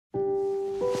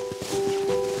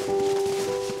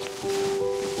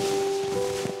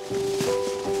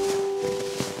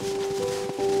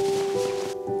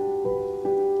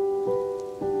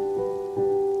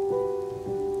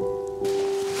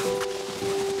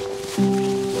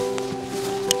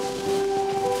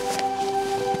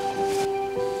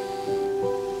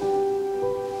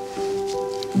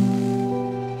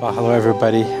Well, hello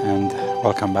everybody and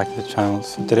welcome back to the channel.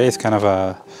 So today is kind of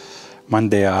a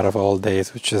Monday out of all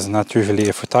days, which is not usually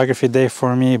a photography day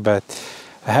for me, but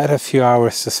I had a few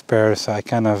hours to spare, so I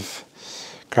kind of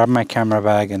grabbed my camera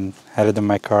bag and headed in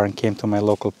my car and came to my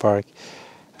local park.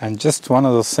 And just one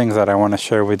of those things that I want to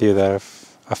share with you that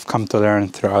I've come to learn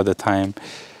throughout the time.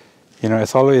 You know,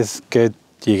 it's always good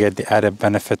you get the added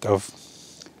benefit of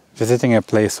visiting a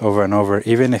place over and over,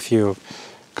 even if you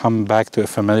come back to a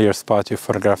familiar spot you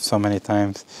photographed so many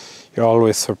times. You're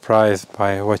always surprised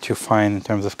by what you find in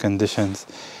terms of conditions.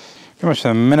 Pretty much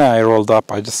the minute I rolled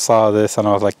up, I just saw this and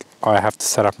I was like, oh, I have to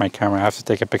set up my camera, I have to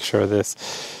take a picture of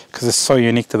this, because it's so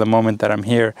unique to the moment that I'm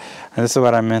here. And this is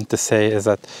what I meant to say, is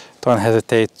that don't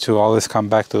hesitate to always come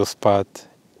back to a spot.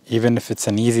 Even if it's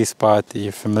an easy spot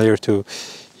you're familiar to,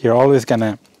 you're always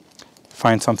gonna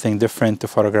find something different to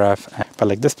photograph. But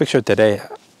like this picture today,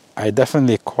 I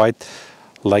definitely quite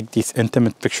like these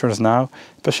intimate pictures now,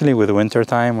 especially with winter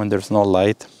time when there's no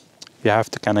light. You have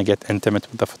to kind of get intimate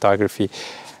with the photography,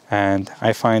 and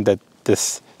I find that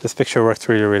this picture worked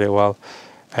really well.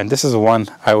 And this is one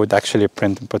I would actually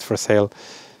print and put for sale,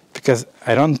 because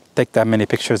I don't take that many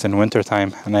pictures in winter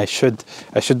time, and I should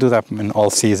do that in all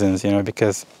seasons, you know,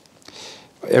 because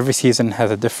every season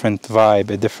has a different vibe,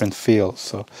 a different feel.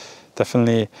 So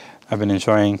definitely I've been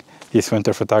enjoying this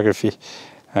winter photography.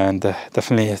 And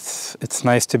definitely it's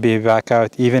nice to be back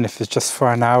out, even if it's just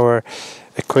for an hour,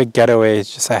 a quick getaway.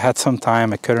 It's just I had some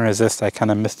time, I couldn't resist, I kind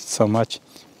of missed it so much.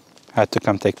 I had to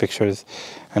come take pictures,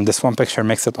 and this one picture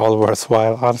makes it all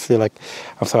worthwhile. Honestly, like,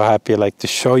 I'm so happy like to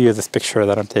show you this picture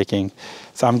that I'm taking.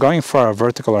 So I'm going for a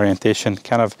vertical orientation,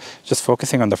 kind of just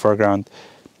focusing on the foreground.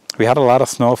 We had a lot of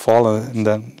snowfall in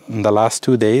the last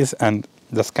 2 days, and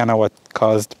that's kind of what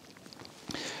caused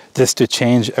this to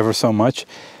change ever so much.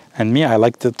 And me, I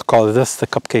like to call this the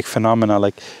cupcake phenomena.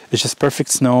 Like, it's just perfect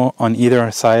snow on either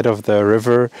side of the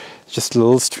river, just a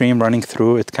little stream running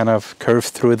through. It kind of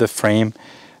curves through the frame,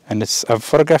 and I've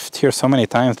photographed here so many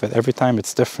times, but every time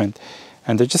it's different.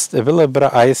 And there's just a little bit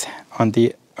of ice on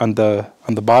the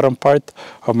bottom part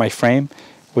of my frame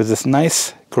with this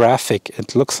nice graphic.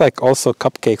 It looks like also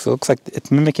cupcakes. It looks like it's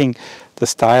mimicking the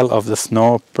style of the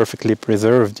snow, perfectly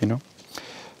preserved, you know.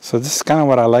 So this is kind of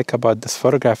what I like about this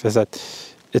photograph, is that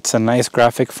it's a nice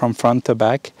graphic from front to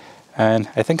back. And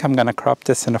I think I'm gonna crop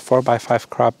this in a 4x5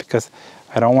 crop, because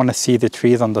I don't want to see the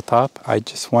trees on the top. I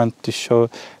just want to show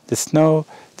the snow,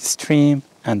 the stream,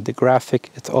 and the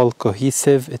graphic. It's all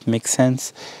cohesive, it makes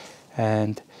sense.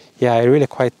 And yeah, I really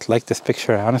quite like this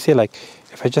picture. Honestly, like,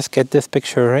 if I just get this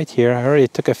picture right here, I already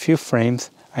took a few frames.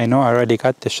 I know I already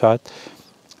got the shot,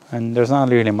 and there's not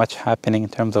really much happening in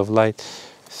terms of light.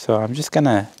 So I'm just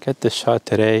gonna get this shot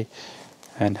today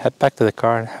and head back to the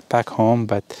car and head back home.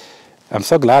 But I'm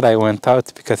so glad I went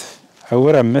out, because I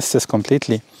would have missed this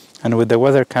completely. And with the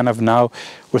weather kind of now,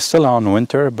 we're still on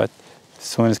winter, but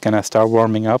soon it's gonna start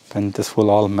warming up and this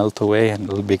will all melt away and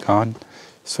it'll be gone.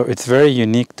 So it's very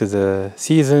unique to the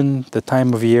season, the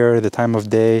time of year, the time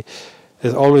of day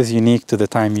is always unique to the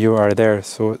time you are there.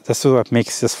 So this is what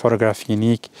makes this photograph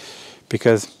unique,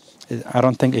 because I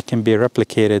don't think it can be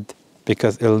replicated,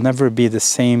 because it'll never be the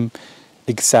same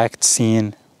exact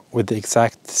scene with the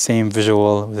exact same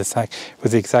visual, with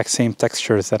the exact same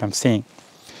textures that I'm seeing.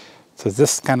 So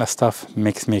this kind of stuff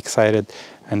makes me excited,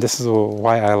 and this is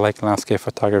why I like landscape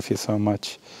photography so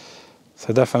much.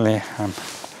 So definitely I'm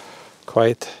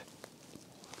quite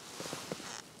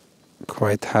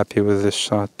happy with this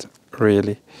shot,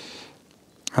 really.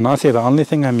 And honestly, the only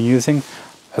thing I'm using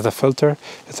as a filter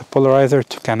is a polarizer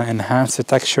to kind of enhance the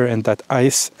texture in that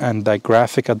ice and that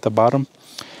graphic at the bottom.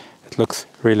 It looks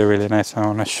really nice. I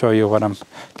want to show you what I'm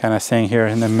kind of saying here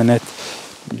in a minute.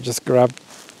 Let me just grab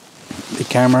the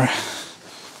camera,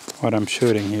 what I'm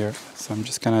shooting here. So I'm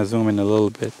just gonna zoom in a little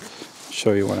bit,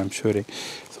 show you what I'm shooting.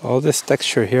 So all this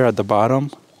texture here at the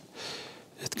bottom,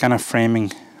 it's kind of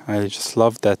framing. I just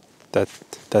love that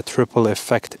ripple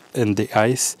effect in the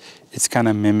ice. It's kind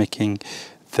of mimicking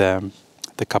the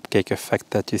cupcake effect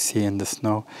that you see in the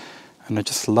snow. And I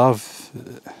just love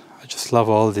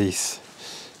all these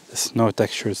snow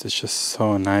textures. It's just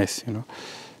so nice, you know.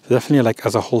 Definitely, like,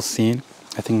 as a whole scene,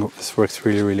 I think this works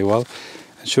really well.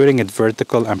 And shooting it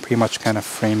vertical, I'm pretty much kind of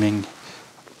framing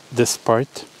this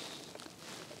part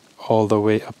all the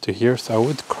way up to here. So I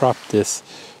would crop this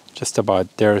just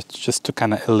about there, just to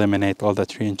kind of eliminate all the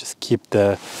tree and just keep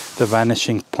the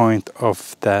vanishing point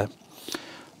of that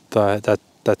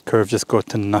curve, just go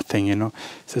to nothing, you know.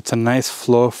 So it's a nice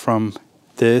flow from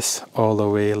this all the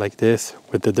way like this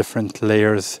with the different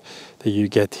layers that you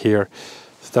get here.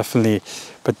 It's definitely,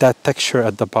 but that texture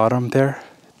at the bottom there,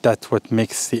 that's what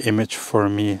makes the image for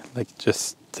me, like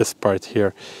just this part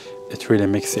here, it really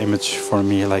makes the image for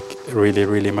me like really,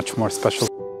 really much more special.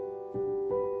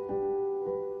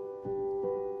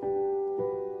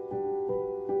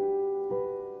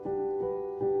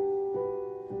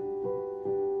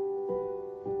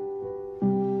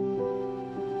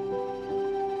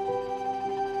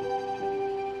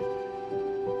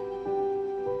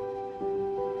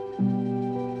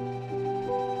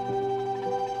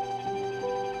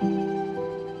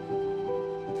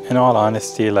 In all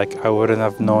honesty, like I wouldn't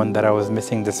have known that I was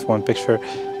missing this one picture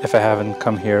if I haven't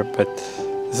come here, but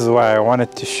this is why I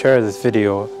wanted to share this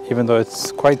video, even though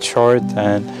it's quite short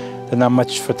and there's not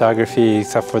much photography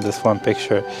except for this one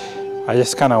picture. I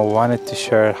just kind of wanted to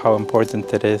share how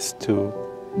important it is to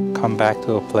come back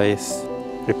to a place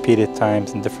repeated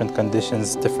times in different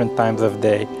conditions, different times of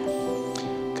day,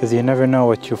 because you never know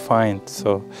what you find.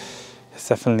 So it's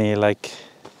definitely like,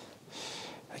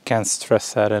 I can't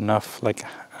stress that enough. Like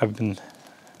I've been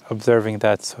observing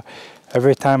that. So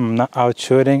every time I'm not out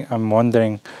shooting, I'm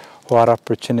wondering what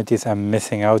opportunities I'm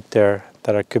missing out there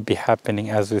that could be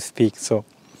happening as we speak. So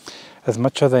as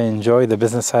much as I enjoy the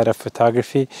business side of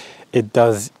photography, it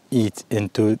does eat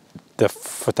into the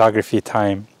photography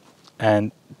time.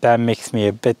 And that makes me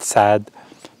a bit sad,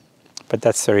 but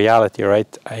that's the reality,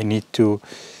 right? I need to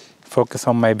focus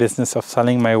on my business of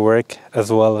selling my work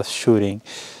as well as shooting.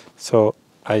 So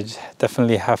I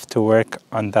definitely have to work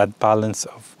on that balance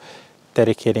of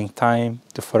dedicating time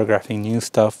to photographing new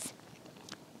stuff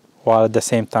while at the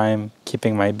same time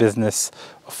keeping my business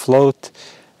afloat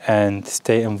and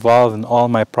stay involved in all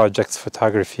my projects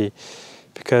photography,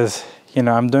 because you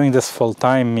know I'm doing this full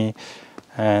time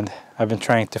and I've been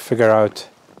trying to figure out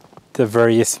the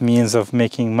various means of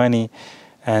making money,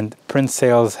 and print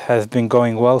sales has been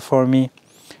going well for me.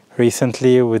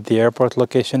 Recently with the airport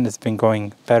location, it's been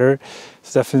going better.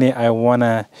 So definitely I want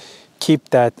to keep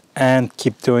that and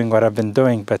keep doing what I've been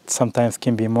doing, but sometimes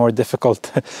can be more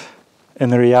difficult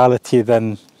in reality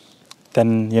than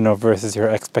you know, versus your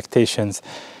expectations.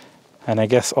 And I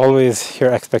guess always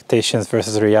your expectations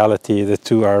versus reality, the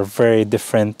two are very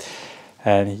different,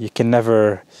 and you can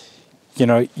never, you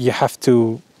know, you have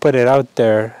to put it out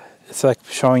there. It's like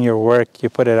showing your work, you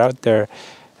put it out there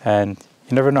and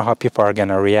you never know how people are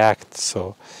gonna react.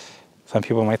 So some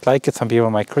people might like it, some people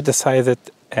might criticize it,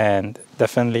 and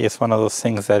definitely it's one of those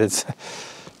things that it's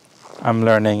I'm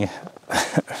learning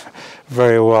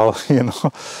very well, you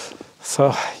know.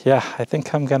 So yeah, I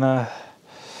think I'm gonna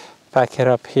pack it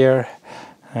up here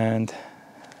and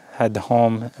head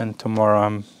home, and tomorrow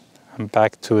I'm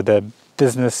back to the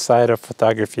business side of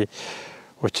photography,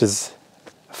 which is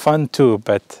fun too,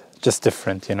 but just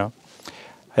different, you know.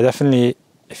 I definitely,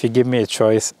 if you give me a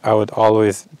choice, I would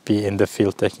always be in the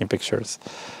field taking pictures,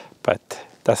 but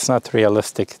that's not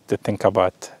realistic to think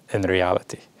about in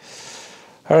reality.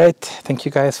 All right, thank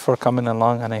you guys for coming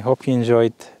along, and I hope you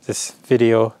enjoyed this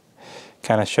video,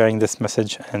 kind of sharing this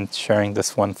message and sharing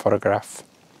this one photograph.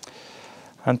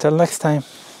 Until next time,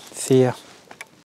 see ya.